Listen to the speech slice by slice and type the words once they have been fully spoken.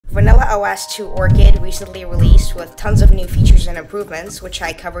Vanilla OS 2 Orchid recently released with tons of new features and improvements, which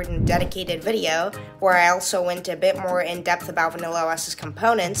I covered in a dedicated video, where I also went a bit more in depth about Vanilla OS's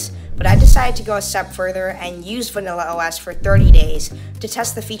components, but I decided to go a step further and use Vanilla OS for 30 days to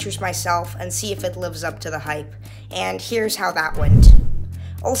test the features myself and see if it lives up to the hype. And here's how that went.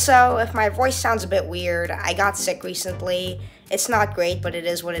 Also, if my voice sounds a bit weird, I got sick recently. It's not great, but it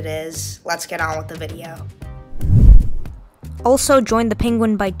is what it is. Let's get on with the video. Also, join the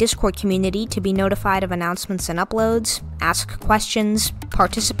PenguinByte Discord community to be notified of announcements and uploads, ask questions,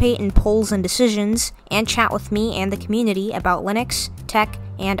 participate in polls and decisions, and chat with me and the community about Linux, tech,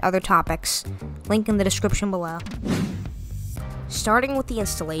 and other topics. Link in the description below. Starting with the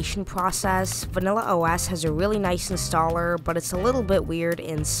installation process, Vanilla OS has a really nice installer, but it's a little bit weird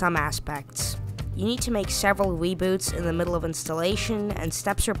in some aspects. You need to make several reboots in the middle of installation, and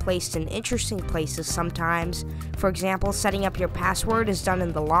steps are placed in interesting places sometimes. For example, setting up your password is done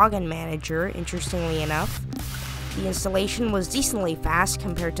in the login manager, interestingly enough. The installation was decently fast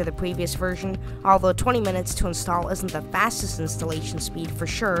compared to the previous version, although 20 minutes to install isn't the fastest installation speed for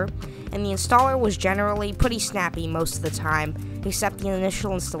sure, and the installer was generally pretty snappy most of the time, except the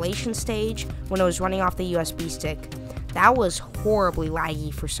initial installation stage when it was running off the USB stick. That was horribly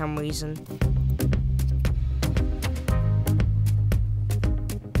laggy for some reason.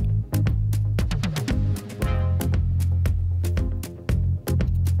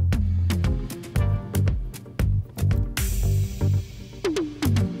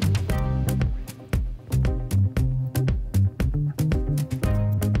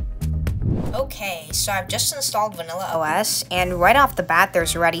 Okay, so I've just installed Vanilla OS, and right off the bat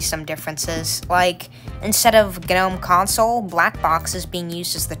there's already some differences. Like, instead of GNOME console, black box is being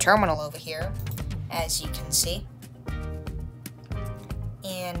used as the terminal over here, as you can see.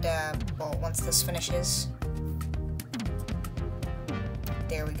 And, well, once this finishes,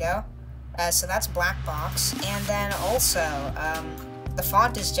 there we go. So that's black box, and then also, the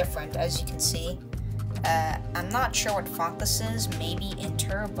font is different, as you can see. I'm not sure what font this is, maybe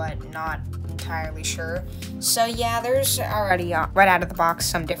Inter, but not entirely sure. So yeah, there's already, right out of the box,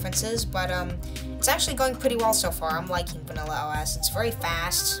 some differences, but it's actually going pretty well so far. I'm liking Vanilla OS. It's very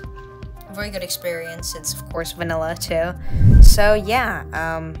fast, very good experience. It's, of course, vanilla, too. So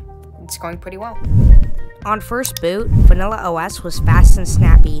yeah, it's going pretty well. On first boot, Vanilla OS was fast and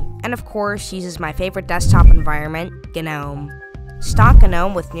snappy, and of course, uses my favorite desktop environment, GNOME. Stock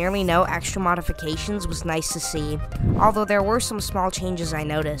GNOME with nearly no extra modifications was nice to see, although there were some small changes I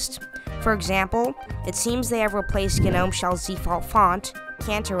noticed. For example, it seems they have replaced GNOME Shell's default font,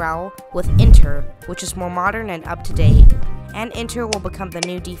 Cantarell, with Inter, which is more modern and up-to-date. And Inter will become the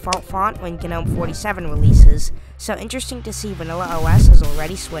new default font when GNOME 47 releases, so interesting to see Vanilla OS has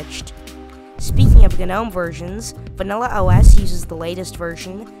already switched. Speaking of GNOME versions, Vanilla OS uses the latest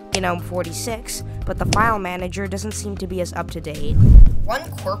version, GNOME 46, but the file manager doesn't seem to be as up-to-date. One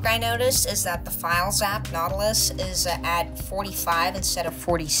quirk I noticed is that the Files app, Nautilus, is at 45 instead of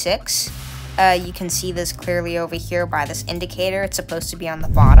 46. You can see this clearly over here by this indicator. It's supposed to be on the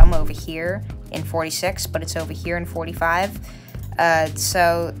bottom over here in 46, but it's over here in 45.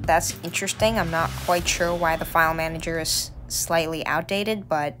 So that's interesting. I'm not quite sure why the file manager is slightly outdated,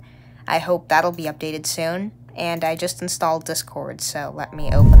 but I hope that'll be updated soon. And I just installed Discord, so let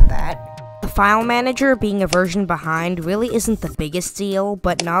me open that. The file manager being a version behind really isn't the biggest deal,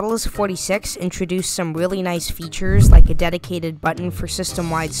 but Nautilus 46 introduced some really nice features like a dedicated button for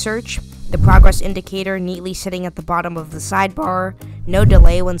system-wide search, the progress indicator neatly sitting at the bottom of the sidebar, no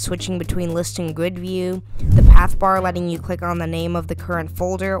delay when switching between list and grid view, the path bar letting you click on the name of the current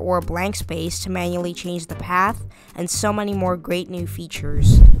folder or a blank space to manually change the path, and so many more great new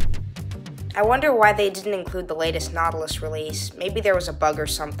features. I wonder why they didn't include the latest Nautilus release. Maybe there was a bug or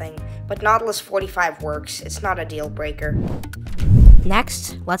something, but Nautilus 45 works. It's not a deal breaker.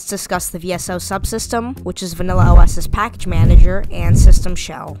 Next, let's discuss the VSO Subsystem, which is Vanilla OS's package manager and system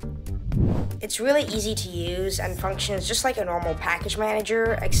shell. It's really easy to use and functions just like a normal package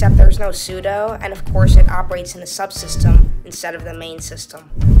manager, except there's no sudo, and of course it operates in the subsystem instead of the main system.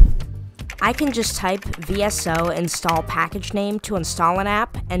 I can just type VSO install package name to install an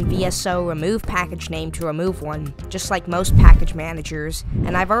app, and VSO remove package name to remove one, just like most package managers,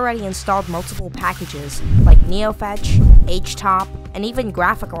 and I've already installed multiple packages, like NeoFetch, HTOP, and even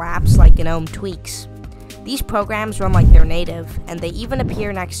graphical apps like GNOME Tweaks. These programs run like they're native, and they even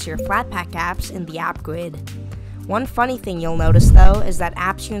appear next to your Flatpak apps in the app grid. One funny thing you'll notice though is that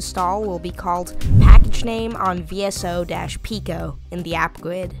apps you install will be called package name on VSO-Pico in the app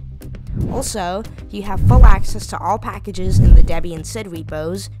grid. Also, you have full access to all packages in the Debian SID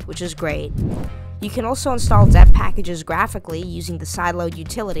repos, which is great. You can also install dep packages graphically using the sideload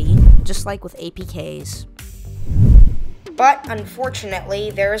utility, just like with APKs. But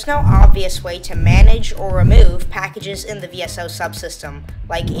unfortunately, there is no obvious way to manage or remove packages in the VSO subsystem,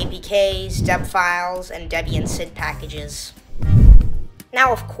 like APKs, deb files, and Debian SID packages.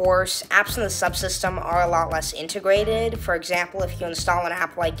 Now, of course, apps in the subsystem are a lot less integrated. For example, if you install an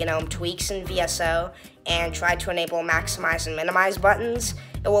app like GNOME Tweaks in VSO and try to enable maximize and minimize buttons,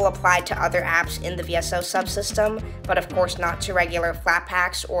 it will apply to other apps in the VSO subsystem, but of course not to regular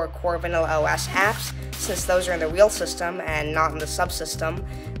Flatpaks or core vanilla OS apps, since those are in the real system and not in the subsystem,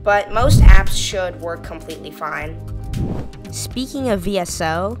 but most apps should work completely fine. Speaking of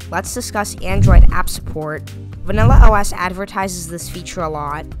VSO, let's discuss Android app support. Vanilla OS advertises this feature a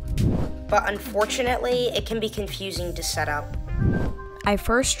lot, but unfortunately, it can be confusing to set up. I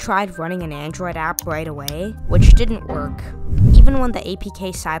first tried running an Android app right away, which didn't work. Even when the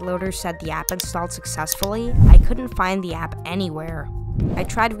APK sideloader said the app installed successfully, I couldn't find the app anywhere. I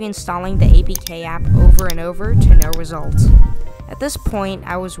tried reinstalling the APK app over and over to no result. At this point,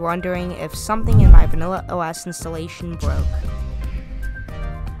 I was wondering if something in my Vanilla OS installation broke.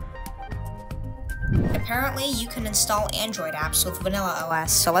 Apparently, you can install Android apps with Vanilla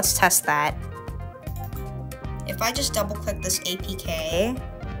OS, so let's test that. If I just double click this APK,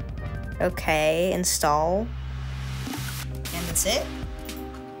 okay, install, and that's it.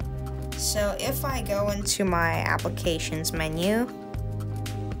 So if I go into my applications menu,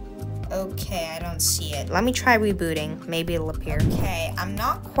 okay, I don't see it. Let me try rebooting, maybe it'll appear. Okay, I'm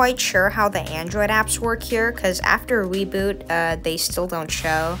not quite sure how the Android apps work here, because after a reboot, they still don't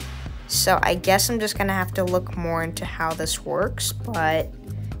show. So I guess I'm just gonna have to look more into how this works, but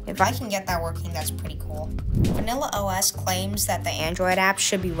if I can get that working, that's pretty cool. Vanilla OS claims that the Android app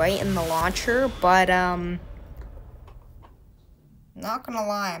should be right in the launcher, but not gonna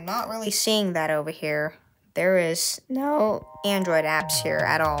lie, I'm not really seeing that over here. There is no Android apps here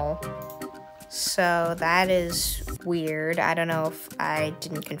at all. So that is weird. I don't know if I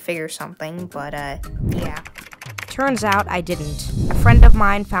didn't configure something, but yeah. Turns out I didn't. A friend of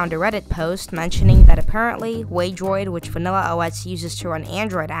mine found a Reddit post mentioning that apparently Waydroid, which Vanilla OS uses to run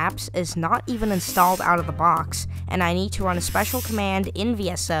Android apps, is not even installed out of the box, and I need to run a special command in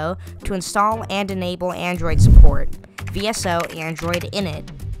VSO to install and enable Android support. VSO Android init.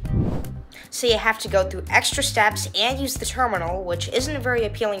 So you have to go through extra steps and use the terminal, which isn't very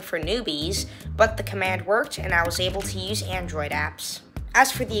appealing for newbies, but the command worked and I was able to use Android apps. As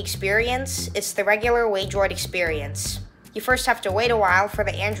for the experience, it's the regular Waydroid experience. You first have to wait a while for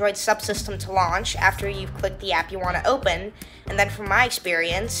the Android subsystem to launch after you've clicked the app you want to open, and then from my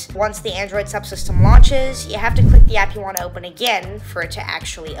experience, once the Android subsystem launches, you have to click the app you want to open again for it to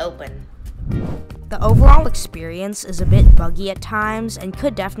actually open. The overall experience is a bit buggy at times and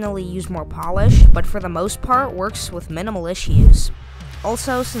could definitely use more polish, but for the most part works with minimal issues.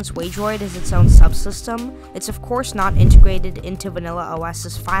 Also, since Waydroid is its own subsystem, it's of course not integrated into Vanilla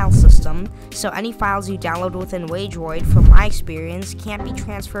OS's file system, so any files you download within Waydroid, from my experience, can't be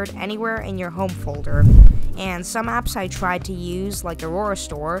transferred anywhere in your home folder. And some apps I tried to use, like Aurora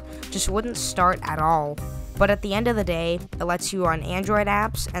Store, just wouldn't start at all. But at the end of the day, it lets you run Android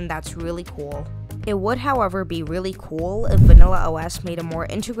apps, and that's really cool. It would, however, be really cool if Vanilla OS made a more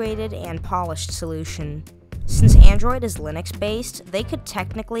integrated and polished solution. Since Android is Linux-based, they could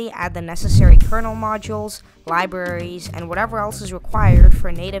technically add the necessary kernel modules, libraries, and whatever else is required for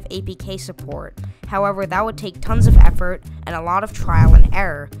native APK support. However, that would take tons of effort and a lot of trial and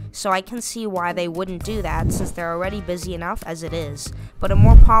error, so I can see why they wouldn't do that since they're already busy enough as it is. But a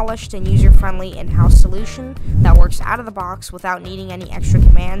more polished and user-friendly in-house solution that works out of the box without needing any extra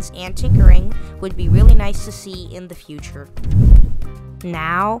commands and tinkering would be really nice to see in the future.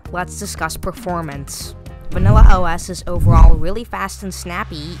 Now, let's discuss performance. Vanilla OS is overall really fast and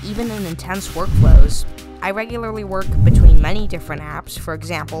snappy, even in intense workflows. I regularly work between many different apps. For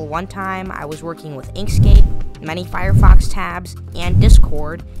example, one time I was working with Inkscape, many Firefox tabs, and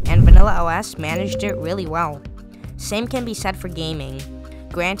Discord, and Vanilla OS managed it really well. Same can be said for gaming.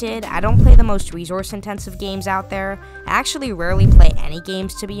 Granted, I don't play the most resource-intensive games out there. I actually rarely play any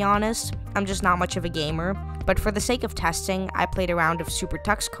games, to be honest. I'm just not much of a gamer. But for the sake of testing, I played a round of Super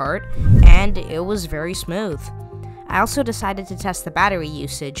Tux Kart, and it was very smooth. I also decided to test the battery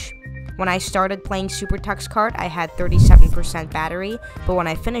usage. When I started playing Super Tux Kart, I had 37% battery, but when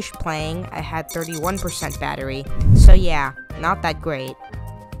I finished playing, I had 31% battery. So yeah, not that great.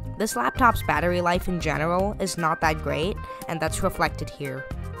 This laptop's battery life in general is not that great, and that's reflected here.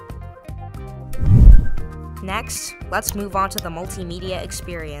 Next, let's move on to the multimedia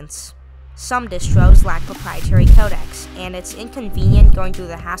experience. Some distros lack proprietary codecs, and it's inconvenient going through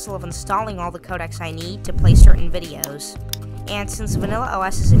the hassle of installing all the codecs I need to play certain videos. And since Vanilla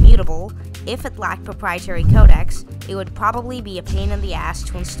OS is immutable, if it lacked proprietary codecs, it would probably be a pain in the ass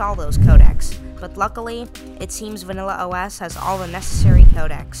to install those codecs. But luckily, it seems Vanilla OS has all the necessary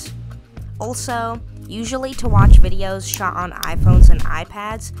codecs. Also, usually to watch videos shot on iPhones and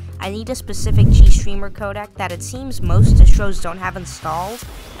iPads, I need a specific GStreamer codec that it seems most distros don't have installed,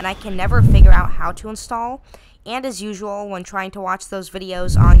 and I can never figure out how to install. And as usual, when trying to watch those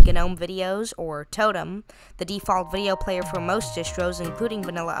videos on GNOME Videos, or Totem, the default video player for most distros, including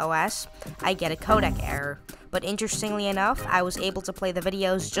Vanilla OS, I get a codec error. But interestingly enough, I was able to play the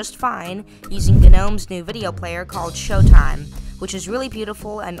videos just fine using GNOME's new video player called Showtime, which is really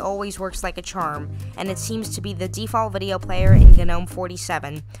beautiful and always works like a charm, and it seems to be the default video player in GNOME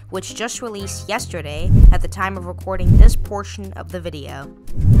 47, which just released yesterday at the time of recording this portion of the video.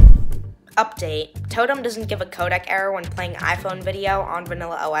 Update: Totem doesn't give a codec error when playing iPhone video on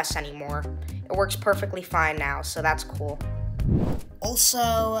Vanilla OS anymore. It works perfectly fine now, so that's cool.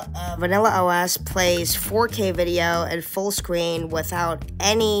 Also, Vanilla OS plays 4K video at full screen without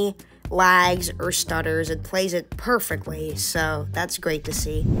any lags or stutters. It plays it perfectly, so that's great to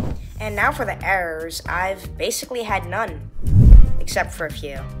see. And now for the errors. I've basically had none, except for a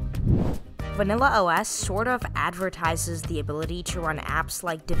few. Vanilla OS sort of advertises the ability to run apps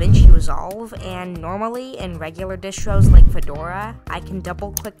like DaVinci Resolve, and normally in regular distros like Fedora, I can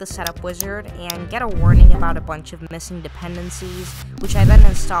double-click the setup wizard and get a warning about a bunch of missing dependencies, which I then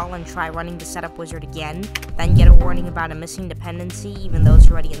install and try running the setup wizard again, then get a warning about a missing dependency even though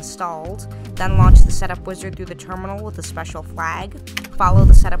it's already installed, then launch the setup wizard through the terminal with a special flag, follow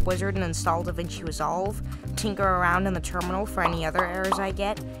the setup wizard and install DaVinci Resolve, tinker around in the terminal for any other errors I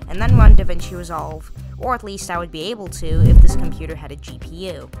get, and then run DaVinci Resolve, or at least I would be able to if this computer had a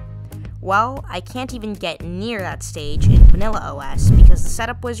GPU. Well, I can't even get near that stage in Vanilla OS because the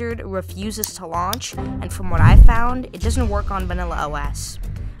setup wizard refuses to launch, and from what I found, it doesn't work on Vanilla OS.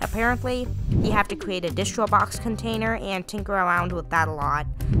 Apparently, you have to create a DistroBox container and tinker around with that a lot,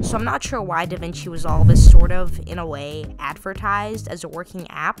 so I'm not sure why DaVinci Resolve is sort of, in a way, advertised as a working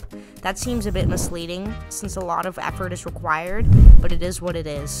app. That seems a bit misleading, since a lot of effort is required, but it is what it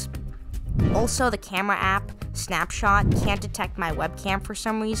is. Also, the camera app, Snapshot, can't detect my webcam for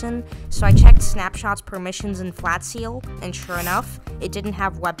some reason, so I checked Snapshot's permissions in Flatseal, and sure enough, it didn't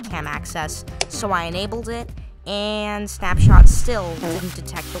have webcam access, so I enabled it, and Snapshot still didn't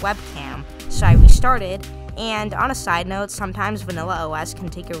detect the webcam, so I restarted. And on a side note, sometimes Vanilla OS can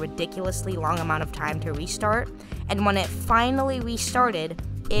take a ridiculously long amount of time to restart, and when it finally restarted,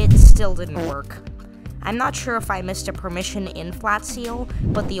 it still didn't work. I'm not sure if I missed a permission in Flatseal,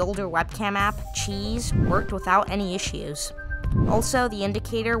 but the older webcam app, Cheese, worked without any issues. Also, the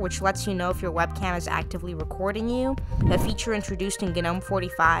indicator, which lets you know if your webcam is actively recording you, a feature introduced in GNOME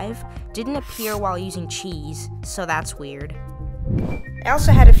 45, didn't appear while using Cheese, so that's weird. I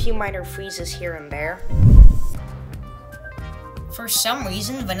also had a few minor freezes here and there. For some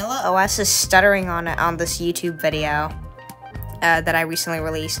reason, Vanilla OS is stuttering on this YouTube video that I recently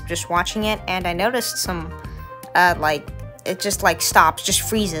released. Just watching it, and I noticed some, it just stops, just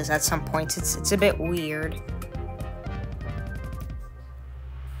freezes at some points. It's a bit weird.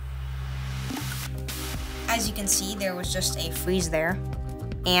 As you can see, there was just a freeze there,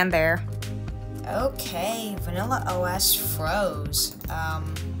 and there. Okay, Vanilla OS froze. I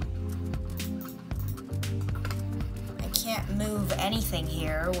can't move anything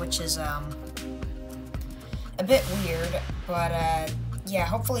here, which is, a bit weird, but, yeah,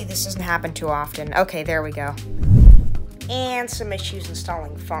 hopefully this doesn't happen too often. Okay, there we go. And some issues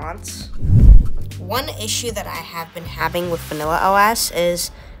installing fonts. One issue that I have been having with Vanilla OS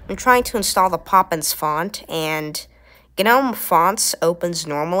is I'm trying to install the Poppins font, and GNOME Fonts opens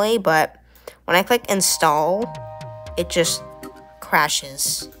normally, but when I click install, it just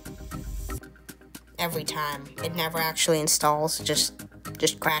crashes. Every time. It never actually installs, it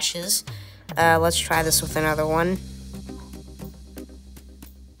just crashes. Let's try this with another one.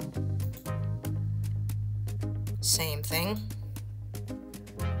 Same thing.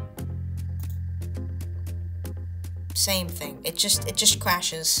 Same thing. It just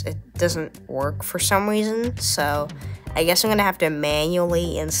crashes. It doesn't work for some reason, so I guess I'm gonna have to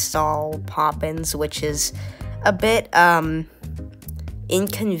manually install Poppins, which is a bit,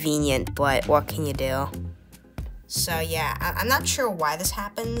 inconvenient, but what can you do? So yeah, I'm not sure why this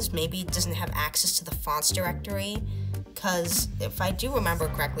happens. Maybe it doesn't have access to the fonts directory, because if I do remember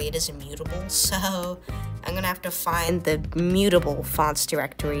correctly, it is immutable, so I'm gonna have to find the mutable fonts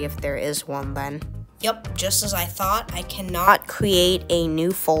directory if there is one then. Yep, just as I thought, I cannot create a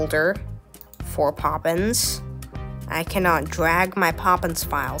new folder for Poppins. I cannot drag my Poppins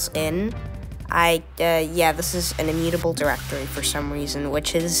files in. Yeah, this is an immutable directory for some reason,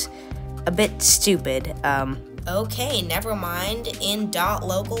 which is a bit stupid. Okay, never mind. In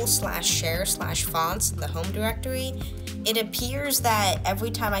 .local/share/fonts in the home directory, it appears that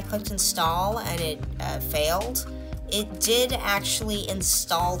every time I clicked install and it failed, it did actually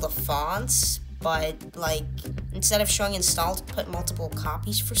install the fonts, but like instead of showing installed, it put multiple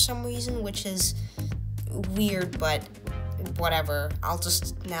copies for some reason, which is weird, but whatever. I'll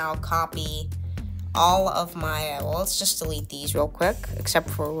just now copy all of my, well, let's just delete these real quick, except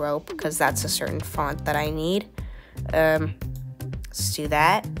for rope, because that's a certain font that I need. Let's do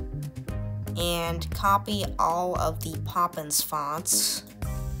that. And copy all of the Poppins fonts,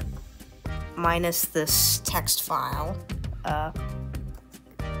 minus this text file.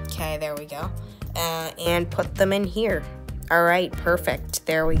 Okay, there we go. And put them in here. Alright, perfect.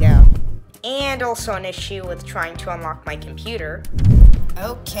 There we go. And also an issue with trying to unlock my computer.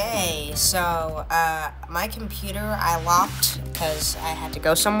 Okay, so my computer I locked because I had to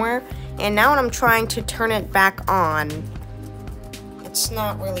go somewhere, and now when I'm trying to turn it back on, it's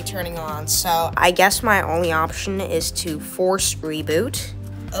not really turning on, so I guess my only option is to force reboot.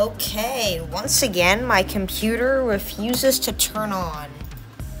 Okay, once again, my computer refuses to turn on,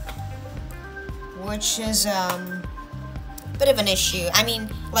 which is a bit of an issue. I mean,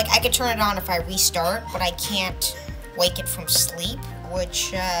 like, I could turn it on if I restart, but I can't wake it from sleep,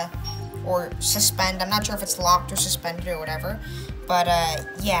 which, or suspend. I'm not sure if it's locked or suspended or whatever, but,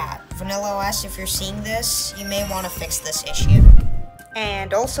 yeah, Vanilla OS, if you're seeing this, you may want to fix this issue.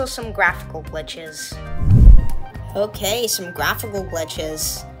 And also some graphical glitches. Okay, some graphical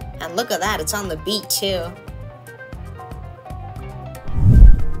glitches. And look at that, it's on the beat, too.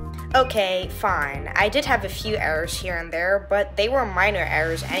 Okay, fine. I did have a few errors here and there, but they were minor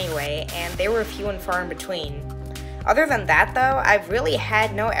errors anyway, and they were few and far in between. Other than that, though, I've really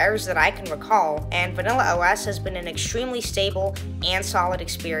had no errors that I can recall, and Vanilla OS has been an extremely stable and solid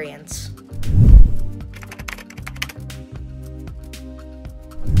experience.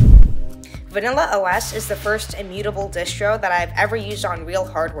 Vanilla OS is the first immutable distro that I've ever used on real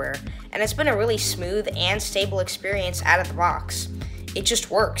hardware, and it's been a really smooth and stable experience out of the box. It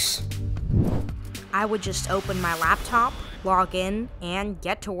just works. I would just open my laptop, log in, and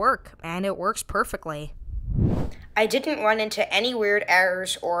get to work, and it works perfectly. I didn't run into any weird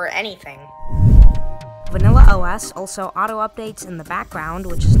errors or anything. Vanilla OS also auto-updates in the background,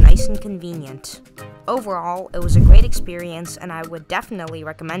 which is nice and convenient. Overall, it was a great experience, and I would definitely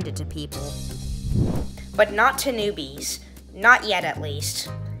recommend it to people. But not to newbies. Not yet, at least.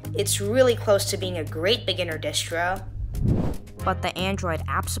 It's really close to being a great beginner distro. But the Android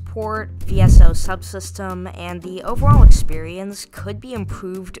app support, VSO Subsystem, and the overall experience could be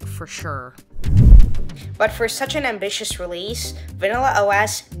improved for sure. But for such an ambitious release, Vanilla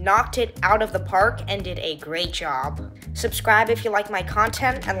OS knocked it out of the park and did a great job. Subscribe if you like my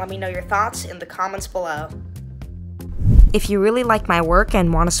content, and let me know your thoughts in the comments below. If you really like my work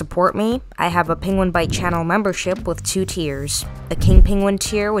and want to support me, I have a PenguinByte channel membership with 2 tiers. A King Penguin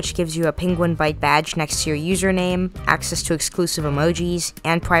tier, which gives you a PenguinByte badge next to your username, access to exclusive emojis,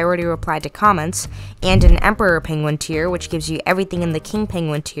 and priority reply to comments, and an Emperor Penguin tier, which gives you everything in the King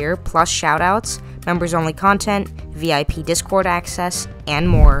Penguin tier, plus shoutouts, members-only content, VIP Discord access, and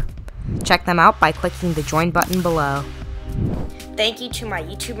more. Check them out by clicking the join button below. Thank you to my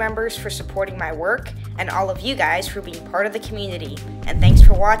YouTube members for supporting my work, and all of you guys for being part of the community. And thanks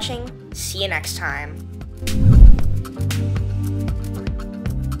for watching. See you next time.